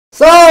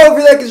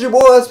Salve, LEKS de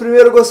boas!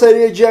 Primeiro eu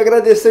gostaria de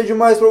agradecer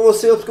demais pra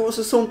vocês, porque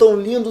vocês são tão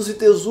lindos e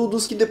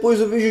tesudos que depois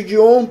do vídeo de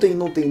ontem,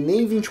 não tem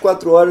nem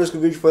 24 horas que o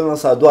vídeo foi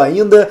lançado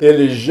ainda,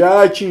 ele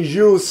já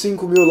atingiu os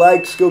 5.000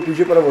 likes que eu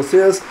pedi pra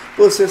vocês.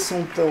 Vocês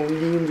são tão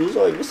lindos,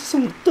 olha, vocês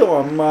são tão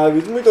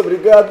amáveis, muito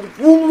obrigado do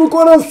fundo do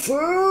coração!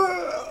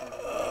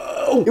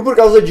 E por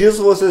causa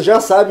disso, vocês já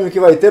sabem o que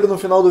vai ter no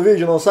final do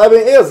vídeo, não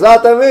sabem?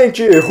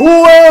 Exatamente!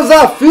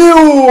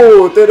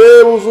 HUEstation!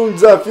 Teremos um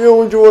desafio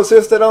onde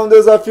vocês terão um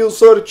desafio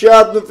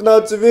sorteado no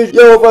final desse vídeo. E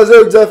eu vou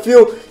fazer o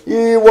desafio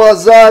e o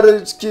azar,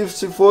 que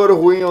se for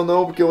ruim ou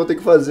não, porque eu vou ter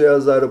que fazer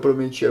azar, eu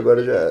prometi,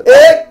 agora já era.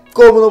 E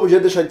como não podia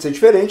deixar de ser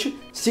diferente,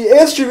 se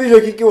este vídeo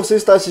aqui que você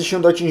está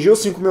assistindo atingiu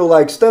 5.000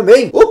 likes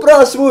também, o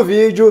próximo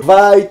vídeo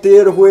vai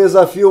ter o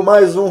HUEsafio,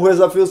 mais um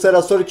HUEsafio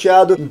será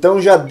sorteado. Então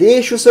já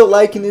deixa o seu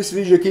like nesse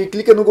vídeo aqui,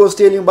 clica no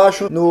gostei ali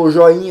embaixo, no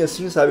joinha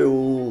assim, sabe,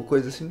 o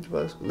coisa assim, tipo,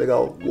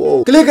 legal,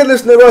 uou. Clica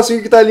nesse negócio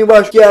aqui que tá ali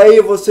embaixo, que aí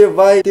você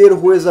vai ter o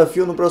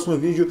HUEsafio no próximo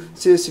vídeo,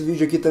 se esse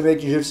vídeo aqui também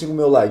atingir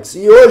 5.000 likes.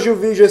 E hoje o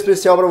vídeo é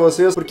especial pra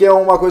vocês, porque é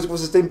uma coisa que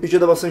vocês têm me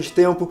pedido há bastante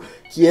tempo,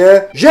 que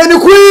é Gênio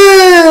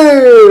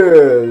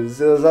Quiz!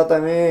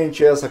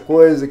 Exatamente, essa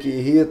coisa que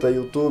irrita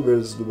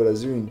youtubers do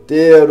Brasil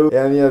inteiro.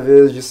 É a minha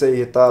vez de ser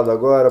irritado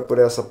agora por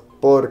essa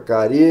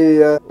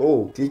porcaria.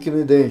 Clique no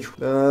idêntico.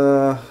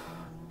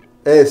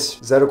 Esse,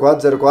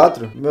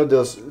 0404? Meu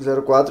Deus,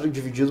 04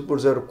 dividido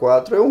por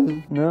 04 é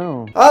 1.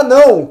 Não. Ah,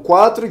 não,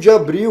 4 de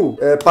abril.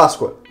 É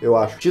Páscoa, eu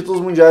acho. Títulos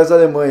mundiais da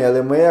Alemanha. A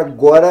Alemanha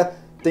agora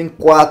tem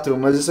 4,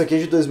 mas isso aqui é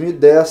de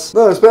 2010.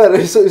 Não, espera,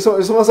 isso é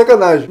uma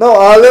sacanagem.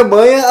 Não, a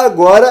Alemanha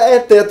agora é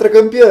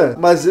tetracampeã,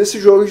 mas esse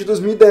jogo é de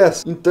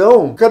 2010.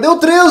 Então, cadê o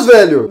 3,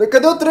 velho?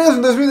 Cadê o 3?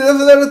 Em 2010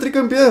 ela era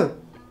tricampeã.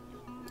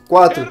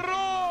 4.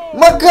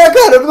 Mas,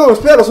 cara, não,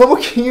 espera, só um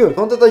pouquinho.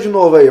 Vamos tentar de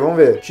novo aí, vamos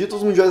ver.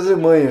 Títulos mundiais da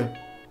Alemanha.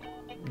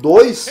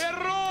 2?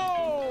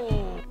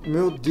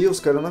 Meu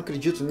Deus, cara, eu não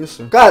acredito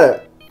nisso.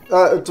 Cara,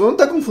 tu não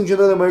tá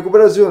confundindo a Alemanha com o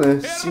Brasil,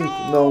 né? 5.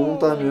 Não, não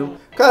tá mesmo.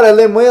 Cara, a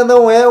Alemanha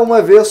não é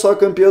uma vez só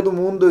campeã do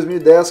mundo em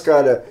 2010,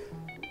 cara.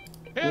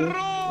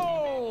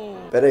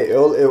 Pera aí,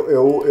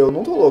 eu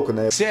não tô louco,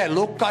 né? Você é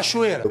louco,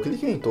 cachoeira. Eu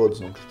cliquei em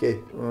todos, não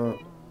cliquei?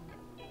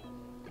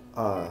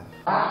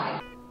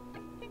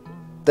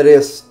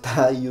 3,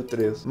 tá aí o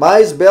 3.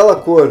 Mais bela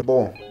cor.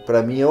 Bom,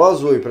 pra mim é o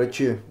azul e pra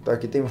ti. Tá,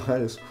 aqui tem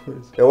várias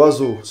cores. É o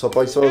azul, só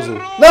pode ser o azul.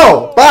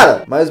 Não,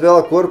 para! Mais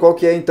bela cor, qual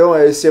que é então?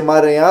 É esse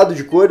emaranhado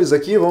de cores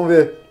aqui? Vamos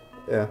ver.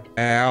 Ué.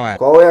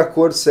 Qual é a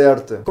cor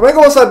certa? Como é que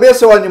eu vou saber,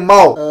 seu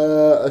animal?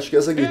 Acho que é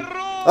essa aqui.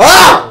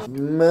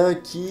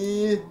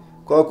 Aqui.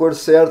 Qual a cor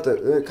certa?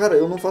 Cara,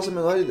 eu não faço a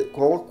menor ideia.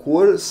 Qual a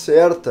cor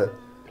certa?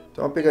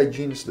 Tem uma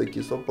pegadinha nisso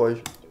daqui, só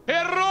pode.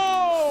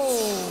 Errou!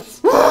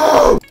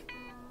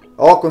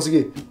 Ó,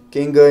 consegui.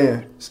 Quem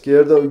ganha?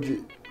 Esquerda ou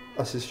de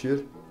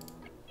assistir?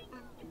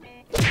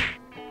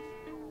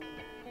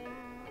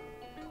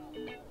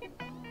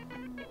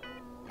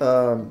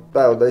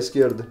 Tá, o da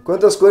esquerda.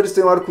 Quantas cores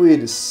tem o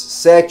arco-íris?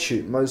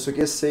 7, mas isso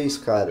aqui é 6,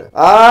 cara.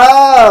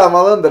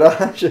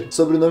 Malandragem.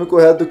 Sobrenome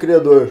correto do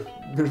criador.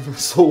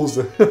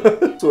 Souza.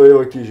 Sou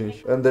eu aqui,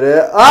 gente.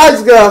 André.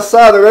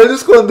 Desgraçado, agora ele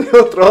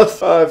escondeu o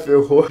troço.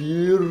 Ferrou.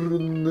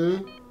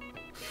 Birnfield.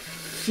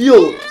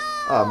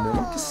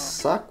 Meu, que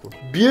saco.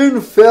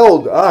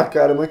 Birnfeld.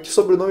 Cara, mas que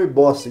sobrenome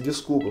bosta.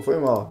 Desculpa, foi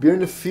mal.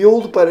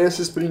 Birnfield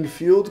parece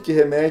Springfield, que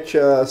remete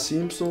a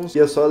Simpsons, e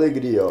é só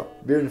alegria, ó.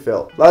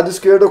 Birnfeld. Lado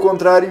esquerdo ao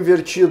contrário,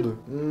 invertido.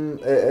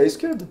 É a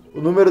esquerda.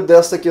 O número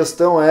desta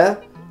questão é...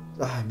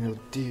 Ai, meu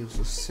Deus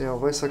do céu.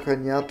 Vai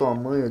sacanear tua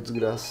mãe, ô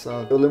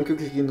desgraçado. Eu lembro que eu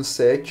cliquei no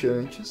 7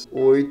 antes.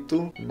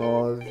 8,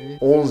 9,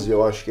 11,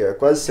 eu acho que é.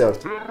 Quase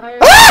certo.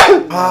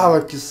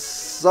 Mas que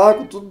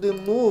saco, tudo de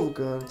novo,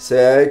 cara.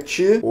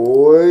 7,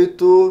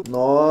 8,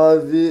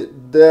 9,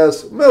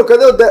 10. Meu,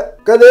 cadê o 10?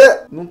 Cadê?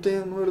 Não tem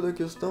o número da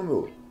questão,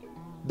 meu.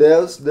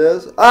 10.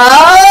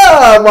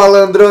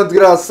 Malandrão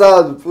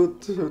desgraçado.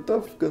 Puta,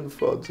 tá ficando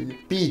foda isso aqui.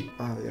 Pi.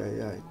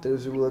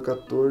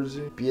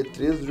 3,14. Pi é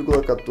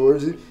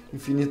 3,14.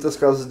 Infinitas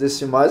casas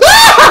decimais.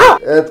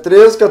 É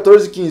 3,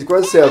 14, 15.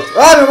 Quase certo.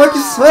 Meu, mas que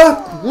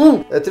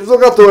saco. É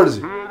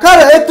 3,14.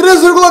 Cara, é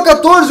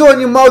 3,14, ô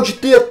animal de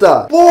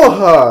teta.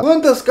 Porra.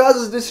 Quantas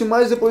casas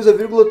decimais depois da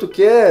vírgula tu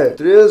quer?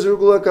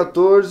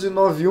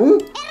 3,1491.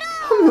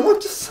 Meu,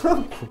 que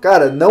saco.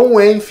 Cara, não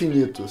é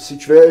infinito. Se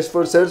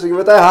for certo, isso aqui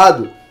vai estar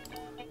errado.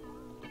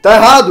 Tá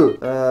errado!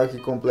 Que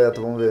completa,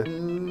 vamos ver.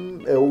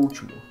 É o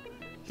último.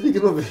 Clique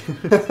no vídeo.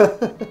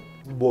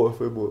 Boa,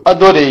 foi boa.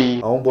 Adorei.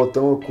 Há um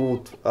botão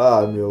oculto.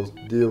 Meu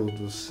Deus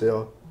do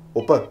céu.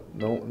 Opa,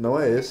 não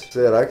é esse.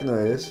 Será que não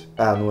é esse?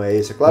 Não é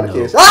esse, é claro que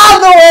é esse.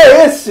 Não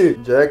é esse!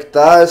 Onde é que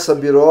tá essa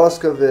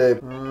birosca, velho?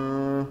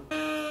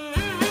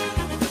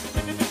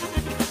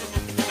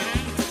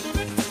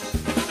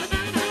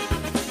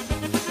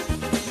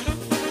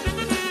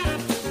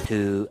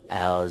 2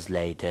 hours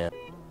later.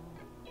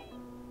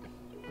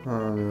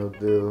 Meu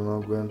Deus, eu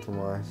não aguento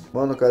mais.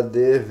 Mano,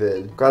 cadê,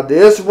 velho?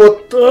 Cadê esse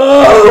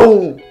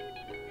botão?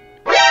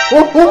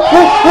 Não, pelo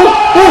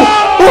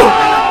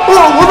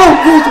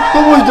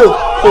amor de Deus.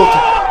 Volta.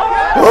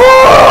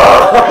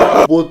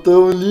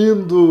 Botão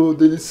lindo,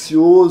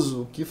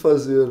 delicioso. O que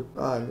fazer?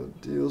 Ai, meu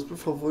Deus, por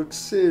favor, que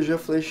seja a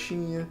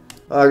flechinha.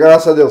 Ah,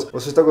 graças a Deus.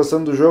 Você está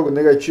gostando do jogo?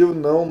 Negativo?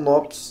 Não,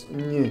 nops.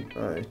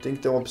 Ah, tem que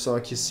ter uma opção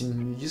aqui sim.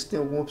 Me diz que tem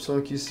alguma opção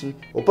aqui sim.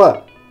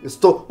 Opa!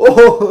 Estou...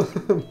 Oh!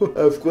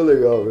 Ficou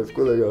legal, velho.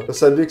 Ficou legal. Eu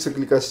sabia que se eu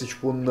clicasse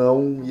tipo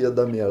não, ia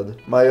dar merda.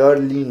 Maior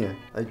linha.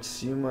 A de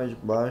cima, a de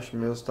baixo,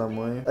 mesmo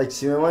tamanho. A de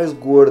cima é mais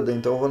gorda,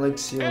 então eu vou na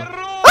de cima.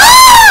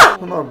 Ah!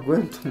 Eu não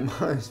aguento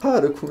mais.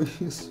 Para com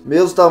isso.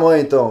 Mesmo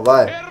tamanho, então.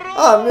 Vai.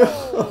 Ah, meu...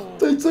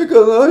 Tá de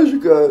sacanagem,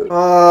 cara.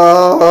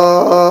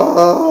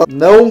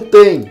 Não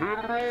tem.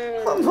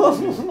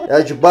 É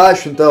a de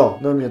baixo, então.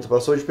 Não, minto.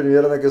 Passou de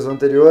primeira na questão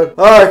anterior.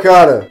 Ai,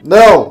 cara.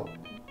 Não.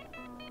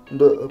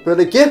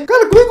 Peraí, que?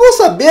 Cara, como é que eu vou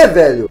saber,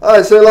 velho?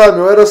 Ah, sei lá,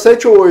 meu. Era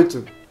 7 ou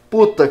 8.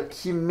 Puta,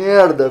 que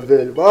merda,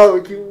 velho. Ah,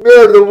 que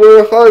merda. Eu vou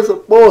errar essa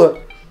porra.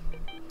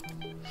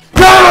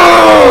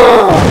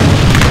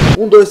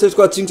 1, 2, 3,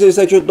 4, 5, 6,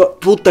 7, 8, 9.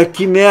 Puta,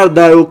 que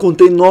merda. Eu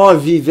contei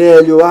 9,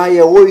 velho. Ai,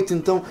 é 8,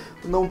 então.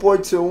 Não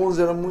pode ser 11.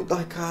 Era muito...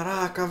 Ai,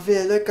 caraca,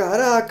 velho. Ai,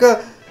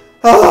 caraca.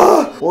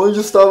 Ah! Onde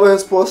estava a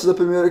resposta da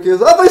primeira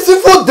questão? Ah, vai se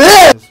foder!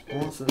 A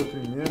resposta da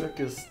primeira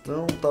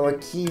questão estava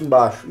aqui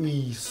embaixo.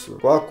 Isso.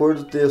 Qual a cor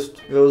do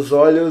texto? Meus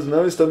olhos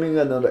não estão me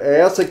enganando. É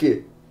essa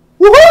aqui.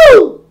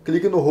 Uhul!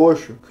 Clique no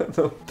roxo.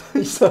 Não, tá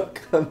de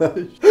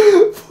sacanagem.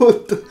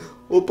 Puta.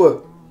 Opa.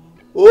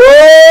 Ô!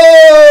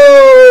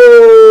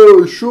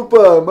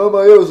 Chupa,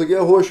 mama eu. Isso aqui é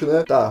roxo,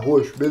 né? Tá,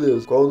 roxo.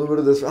 Beleza. Qual o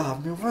número desse? Ah,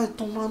 meu, vai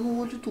tomar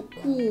no olho do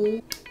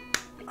cu.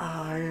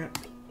 Ai...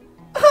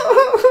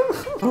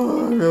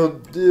 Ai, meu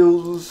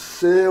Deus do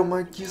céu,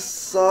 mas que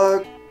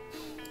saco.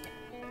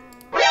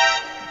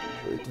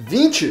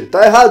 20?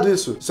 Tá errado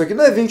isso. Isso aqui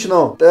não é 20,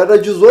 não. Era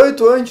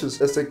 18 antes.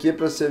 Essa aqui é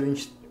pra ser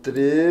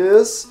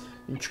 23,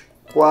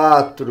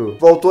 24.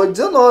 Voltou a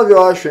 19,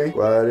 eu acho, hein?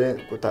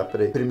 40... Tá,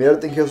 peraí. Primeiro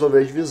tem que resolver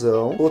a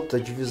divisão. Puta,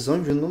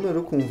 divisão de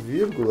número com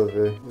vírgula,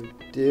 velho.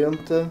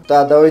 80.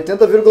 Tá, dá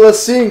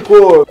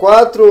 80,5.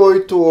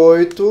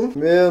 488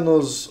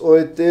 menos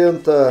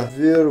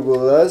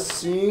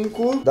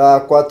 80,5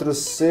 dá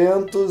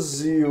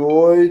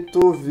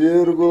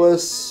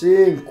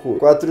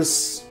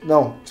 408,5.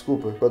 Não,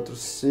 desculpa.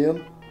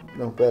 400...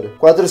 Não, pera.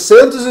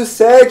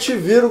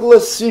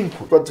 407,5.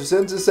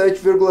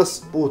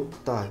 407,5.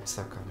 Puta, de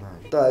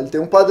sacanagem. Tá, ele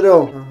tem um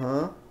padrão.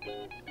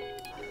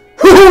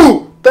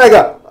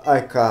 Pega!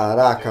 Ai,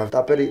 caraca.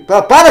 Tá, peraí.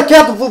 Para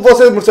quieto,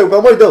 vocês, morcego,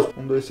 pelo amor de Deus.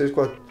 1, 2, 3,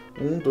 4.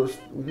 1, 2,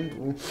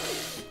 1.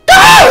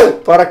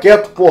 Para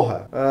quieto,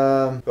 porra.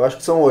 Eu acho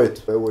que são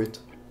 8. É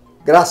 8.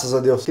 Graças a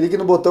Deus. Clique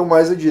no botão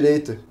mais à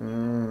direita.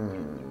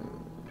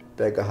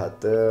 Pega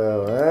ratão,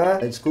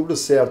 Aí descubra o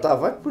certo. Ah,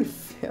 vai pro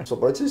inferno. Só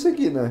pode ser isso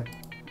aqui, né?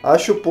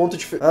 Acho o ponto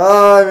de...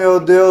 Ai, meu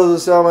Deus do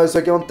céu, mas isso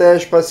aqui é um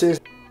teste, paciência.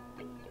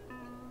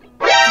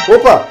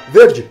 Opa,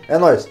 verde, é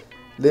nóis.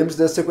 Lembre-se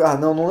dessa sequência. Ah,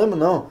 não lembro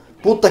não.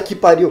 Puta que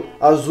pariu.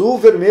 Azul,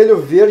 vermelho,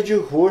 verde,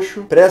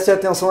 roxo. Prestem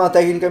atenção na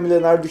técnica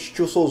milenar do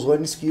tio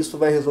Souzones, que isso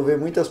vai resolver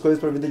muitas coisas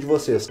para a vida de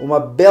vocês. Uma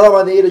bela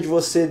maneira de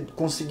você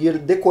conseguir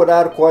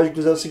decorar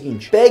códigos é o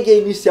seguinte. Pegue a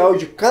inicial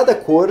de cada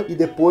cor e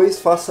depois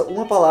faça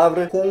uma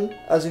palavra com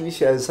as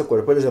iniciais dessa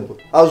cor. Por exemplo,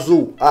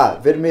 azul, A,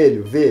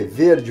 vermelho, V,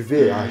 verde,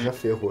 V. Ah, já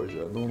ferrou,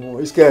 já. Não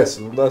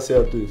esquece, não dá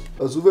certo isso.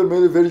 Azul,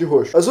 vermelho, verde,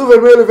 roxo. Azul,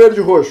 vermelho, verde,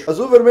 roxo.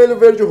 Azul, vermelho,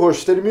 verde,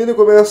 roxo. Termina e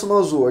começa no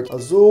azul. Aqui.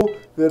 Azul,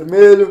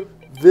 vermelho,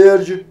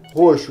 verde,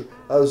 roxo.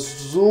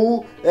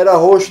 Azul era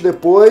roxo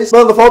depois.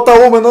 Mano, falta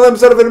uma, não lembro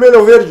se era vermelho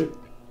ou verde.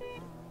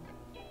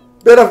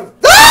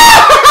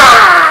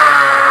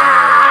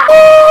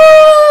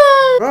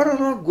 Cara, eu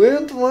não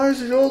aguento mais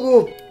esse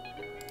jogo.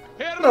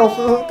 Não,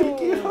 eu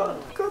cliquei errado.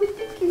 Cara, eu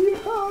cliquei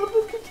errado.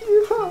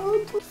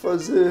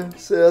 Fazer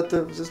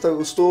seta. Você está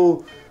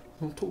gostou?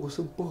 Não tô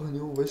gostando porra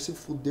nenhuma. Vai se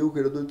fuder o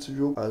criador desse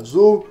jogo.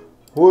 Azul,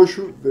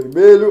 roxo,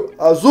 vermelho,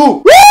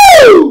 azul.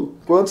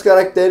 Quantos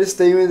caracteres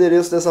tem o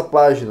endereço dessa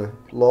página?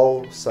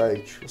 LOL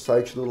site. O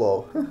site do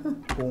LOL.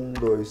 1,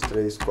 2,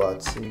 3,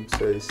 4, 5,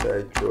 6,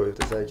 7,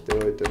 8, 7,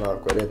 8, 9,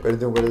 40,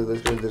 41,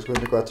 42, 43,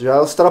 44.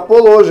 Já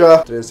extrapolou já.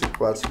 3, 5,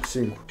 4, 5,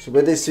 5.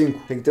 55.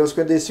 Tem que ter uns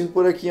 55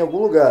 por aqui em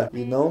algum lugar.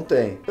 E não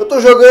tem. Eu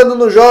tô jogando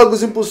no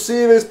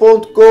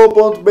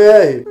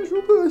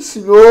jogosimpossíveis.com.br.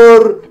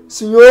 Senhor,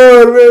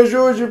 me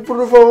ajude, por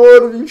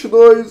favor.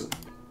 22.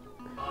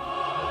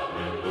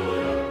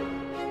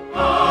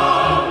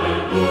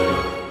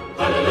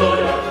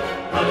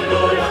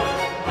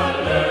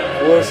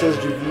 Forças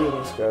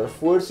divinas, cara.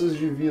 Forças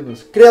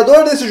divinas.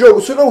 Criador desse jogo,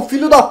 o senhor é um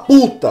filho da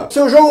puta.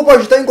 Seu jogo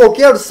pode estar em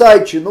qualquer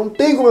site. Não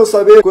tem como eu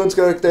saber quantos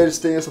caracteres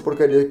tem essa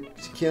porcaria.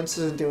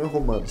 561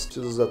 romanos.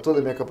 Preciso usar toda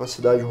a minha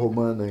capacidade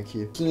romana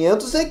aqui.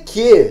 500 é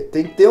Q.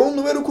 Tem que ter um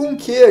número com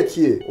Q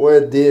aqui. Ou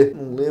é D.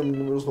 Não lembro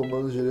números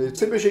romanos direito.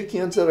 Sempre achei que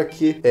 500 era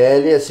Q.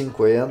 L é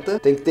 50.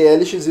 Tem que ter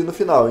LXI no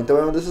final. Então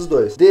é um desses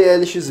dois.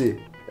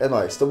 DLXI. É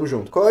nóis, tamo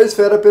junto. Qual a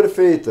esfera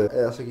perfeita?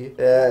 É essa aqui.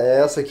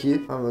 É essa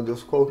aqui. Ah, meu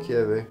Deus, qual que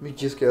é, velho? Me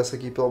diz que é essa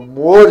aqui, pelo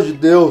amor de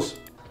Deus.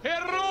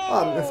 Errou!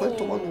 Ah, vai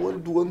tomar no olho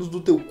do ânus do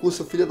teu cu,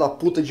 seu filho da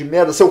puta de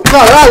merda, seu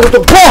caralho,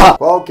 teu porra!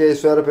 Qual que é a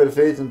esfera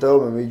perfeita, então,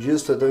 meu? Me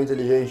diz, tu é tão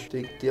inteligente.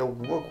 Tem que ter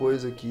alguma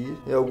coisa aqui.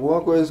 Tem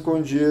alguma coisa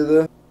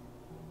escondida.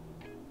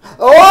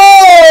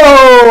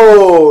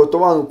 Oh!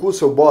 Tomar no cu,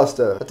 seu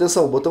bosta.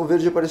 Atenção, o botão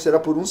verde aparecerá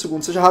por 1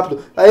 segundo. Seja rápido.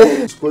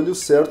 Aí, escolha o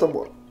certo,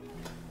 amor.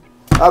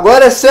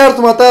 Agora é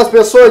certo matar as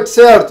pessoas,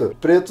 certo?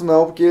 Preto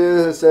não, porque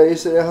isso aí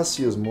seria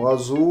racismo. O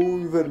azul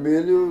e o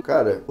vermelho...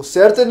 Cara, o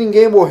certo é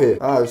ninguém morrer.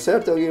 Ah, o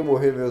certo é alguém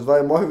morrer mesmo.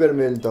 Vai, morre o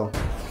vermelho, então.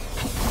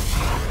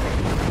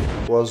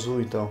 O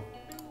azul, então.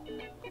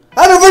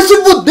 Ah, não vai se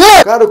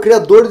fuder! Cara, o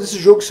criador desse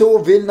jogo, se eu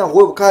ouvir ele na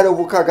rua, cara, eu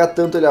vou cagar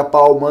tanto ele a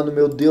pau, mano.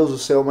 Meu Deus do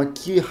céu, mas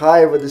que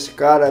raiva desse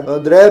cara.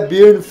 André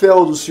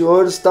Birnfeld, o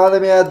senhor está na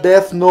minha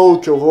Death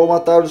Note. Eu vou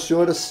matar o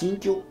senhor assim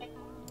que eu...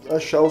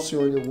 achar o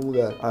senhor em algum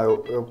lugar. Ah,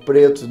 é o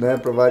preto, né?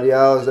 Pra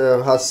variar,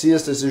 é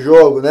racista esse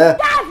jogo, né?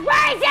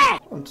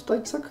 Mano, tu tá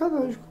de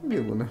sacanagem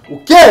comigo, né?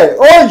 O quê?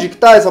 Onde que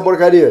tá essa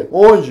porcaria?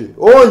 Onde?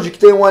 Onde que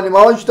tem um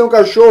animal? Onde tem um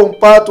cachorro, um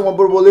pato, uma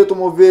borboleta,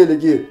 uma ovelha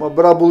aqui? Uma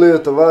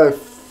brabuleta, vai.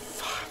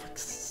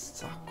 Que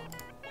saco.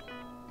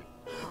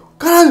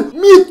 Caralho!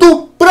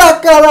 Mito pra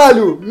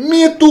caralho!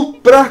 Mito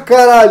pra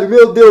caralho!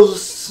 Meu Deus do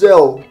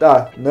céu!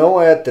 Tá,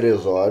 não é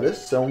 3 horas,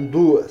 são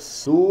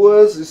 2.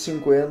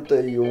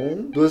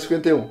 2h51.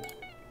 2h51.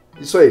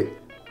 Isso aí.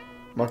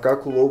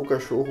 Macaco, lobo,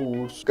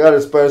 cachorro, urso. Cara,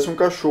 isso parece um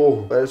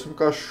cachorro. Parece um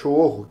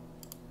cachorro.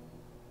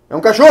 É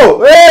um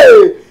cachorro!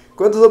 Ei!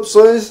 Quantas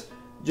opções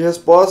de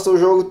resposta o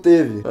jogo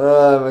teve?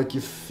 Ah, mas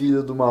que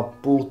filho de uma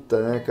puta,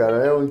 né,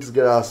 cara? É um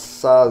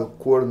desgraçado,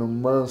 corno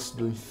manso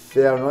do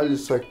inferno. Olha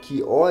isso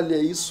aqui, olha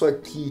isso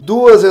aqui.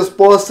 2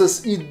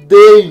 respostas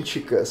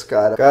idênticas,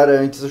 cara. Cara,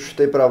 antes eu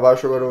chutei pra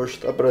baixo, agora eu vou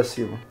chutar pra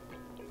cima.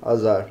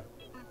 Azar.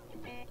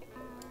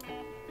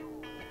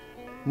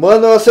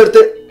 Mano, eu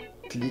acertei.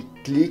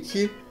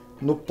 Clique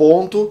no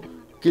ponto.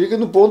 Clique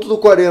no ponto do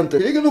 40.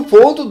 Clique no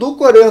ponto do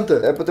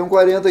 40. É pra ter um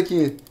 40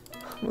 aqui.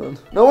 Mano.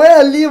 Não é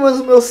ali, mas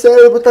o meu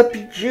cérebro tá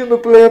pedindo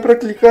pra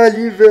clicar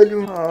ali,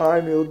 velho.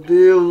 Ai, meu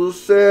Deus do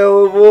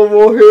céu, eu vou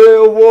morrer,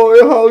 eu vou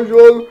errar o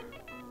jogo.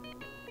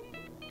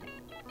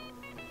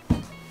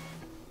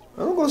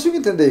 Eu não consigo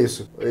entender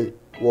isso. Ei,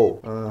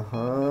 uou.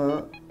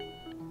 Aham.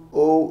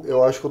 Ou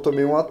eu acho que eu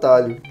tomei um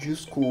atalho.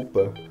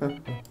 Desculpa.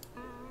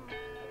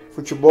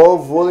 Futebol,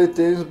 vôlei,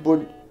 tênis,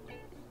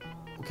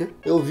 O quê?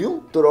 Eu vi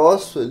um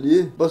troço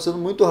ali passando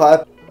muito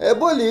rápido. É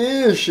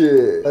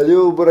boliche! Ali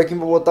o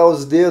buraquinho pra botar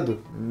os dedos.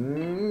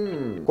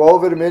 Qual o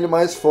vermelho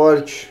mais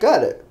forte?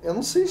 Cara, eu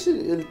não sei se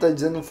ele tá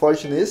dizendo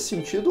forte nesse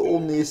sentido ou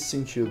nesse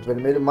sentido. O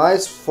vermelho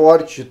mais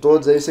forte de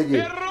todos é esse aqui.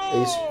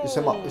 É isso. Isso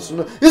é mal. Isso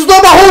não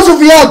é marrom, seu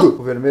viado!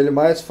 O vermelho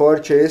mais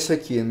forte é esse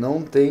aqui.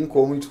 Não tem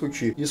como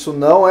discutir. Isso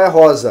não é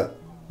rosa.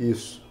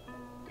 Isso.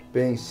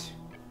 Pense.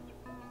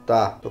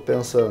 Tá, tô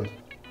pensando.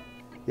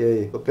 E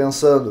aí? Tô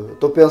pensando. Eu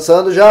tô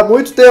pensando já há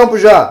muito tempo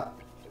já.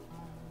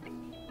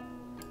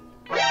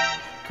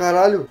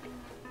 Caralho.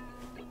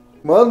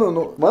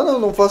 Mano, eu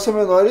não faço a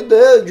menor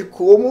ideia de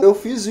como eu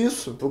fiz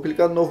isso. Vou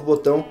clicar no novo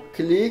botão.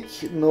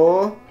 Clique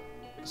no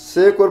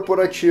C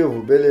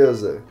corporativo.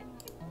 Beleza.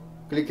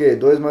 Cliquei.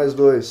 2 mais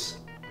 2.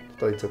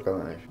 Tá de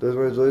sacanagem. 2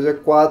 mais 2 é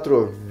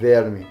 4,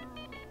 verme.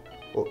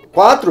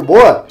 4?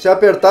 Boa! Se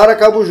apertar,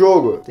 acaba o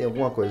jogo. Tem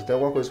alguma coisa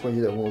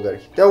escondida em algum lugar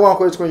aqui. Tem alguma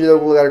coisa escondida em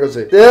algum lugar que eu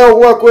sei. Tem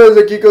alguma coisa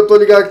aqui que eu tô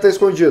ligado que tá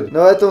escondido.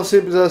 Não é tão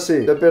simples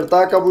assim. Se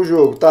apertar, acaba o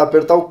jogo. Tá,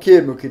 apertar o que,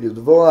 meu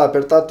querido? Vamos lá,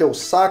 apertar teu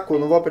saco?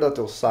 Não vou apertar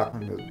teu saco.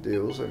 Ai, meu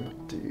Deus,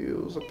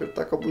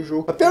 apertar, acaba o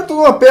jogo. Aperto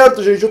ou não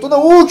aperto, gente? Eu tô na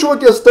última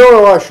questão,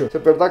 eu acho. Se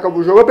apertar, acaba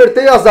o jogo.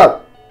 Apertei,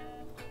 azar.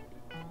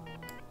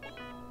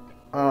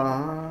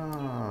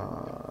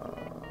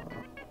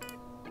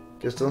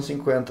 Questão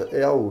 50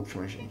 é a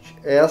última, gente.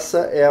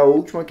 Essa é a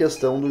última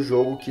questão do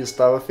jogo que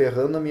estava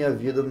ferrando a minha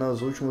vida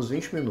nos últimos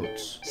 20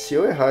 minutos. Se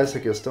eu errar essa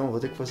questão, eu vou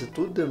ter que fazer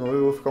tudo de novo e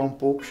eu vou ficar um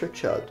pouco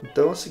chateado.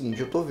 Então é o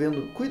seguinte, eu tô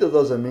vendo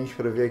cuidadosamente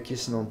para ver aqui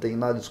se não tem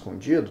nada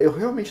escondido. Eu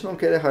realmente não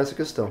quero errar essa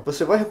questão.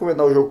 Você vai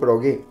recomendar o jogo para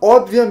alguém?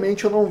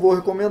 Obviamente eu não vou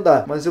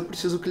recomendar, mas eu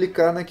preciso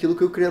clicar naquilo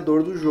que o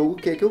criador do jogo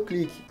quer que eu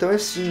clique. Então é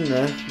sim,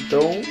 né?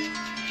 Então...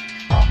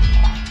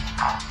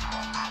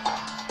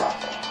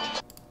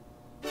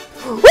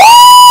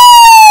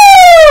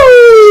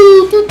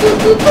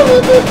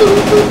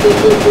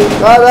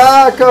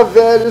 Caraca,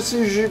 velho,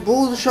 esse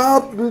gibu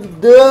chato.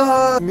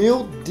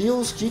 Meu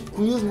Deus, que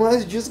quiz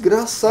mais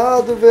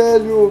desgraçado,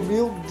 velho.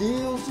 Meu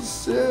Deus do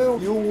céu.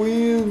 You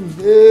win.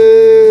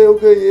 Eu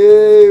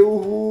ganhei.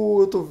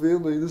 Uhul. Eu tô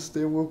vendo ainda se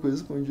tem alguma coisa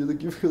escondida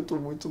aqui, porque eu tô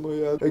muito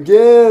noiado.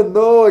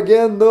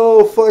 Again,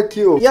 no, fuck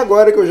you. E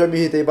agora que eu já me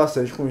irritei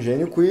bastante com o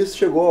Gênio Quiz,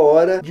 chegou a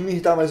hora de me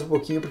irritar mais um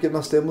pouquinho, porque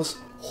nós temos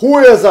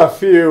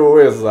HUEsafio,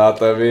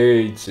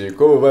 exatamente.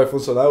 Como vai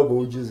funcionar, eu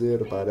vou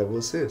dizer para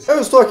vocês. Eu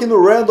estou aqui no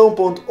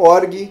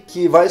random.org,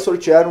 que vai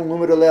sortear um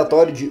número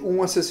aleatório de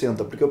 1 a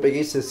 60, porque eu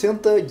peguei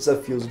 60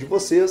 desafios de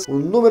vocês. O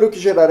número que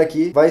gerar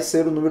aqui vai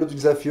ser o número do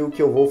desafio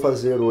que eu vou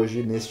fazer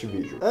hoje neste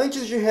vídeo.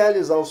 Antes de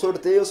realizar o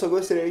sorteio, eu só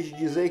gostaria de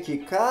dizer que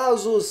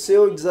caso o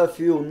seu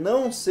desafio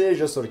não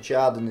seja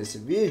sorteado nesse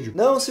vídeo,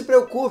 não se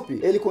preocupe,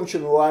 ele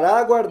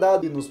continuará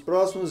guardado e nos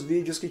próximos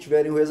vídeos que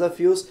tiverem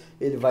HUEsafios,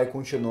 ele vai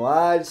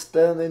continuar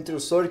estando entre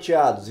os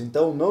sorteados,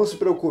 então não se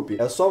preocupe,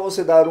 é só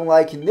você dar um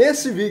like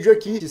nesse vídeo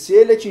aqui, que se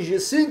ele atingir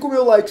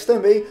 5.000 likes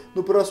também,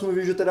 no próximo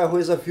vídeo terá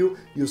HUEsafio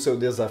e o seu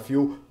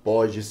desafio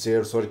pode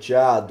ser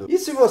sorteado. E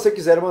se você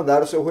quiser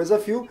mandar o seu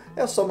HUEsafio,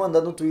 é só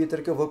mandar no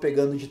Twitter que eu vou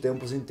pegando de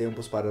tempos em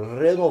tempos para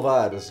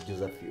renovar os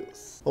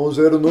desafios. Vamos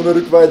ver o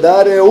número que vai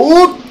dar, é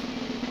o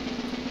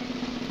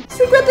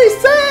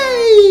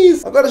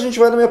 56! Agora a gente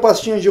vai na minha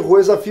pastinha de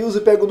HUEsafios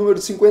e pega o número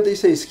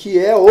 56, que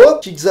é o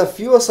te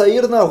desafio a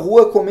sair na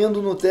rua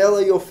comendo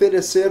Nutella e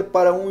oferecer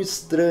para um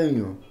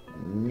estranho.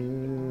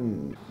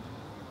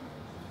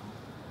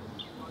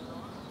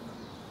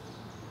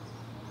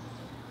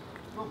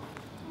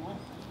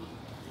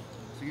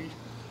 Seguinte,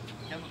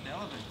 quer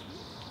Nutella, velho?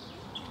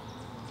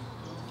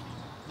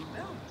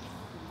 Nutella?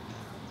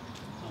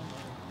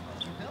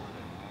 Nutella?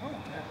 Não,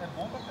 é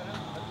bom pra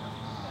caramba.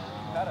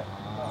 Cara,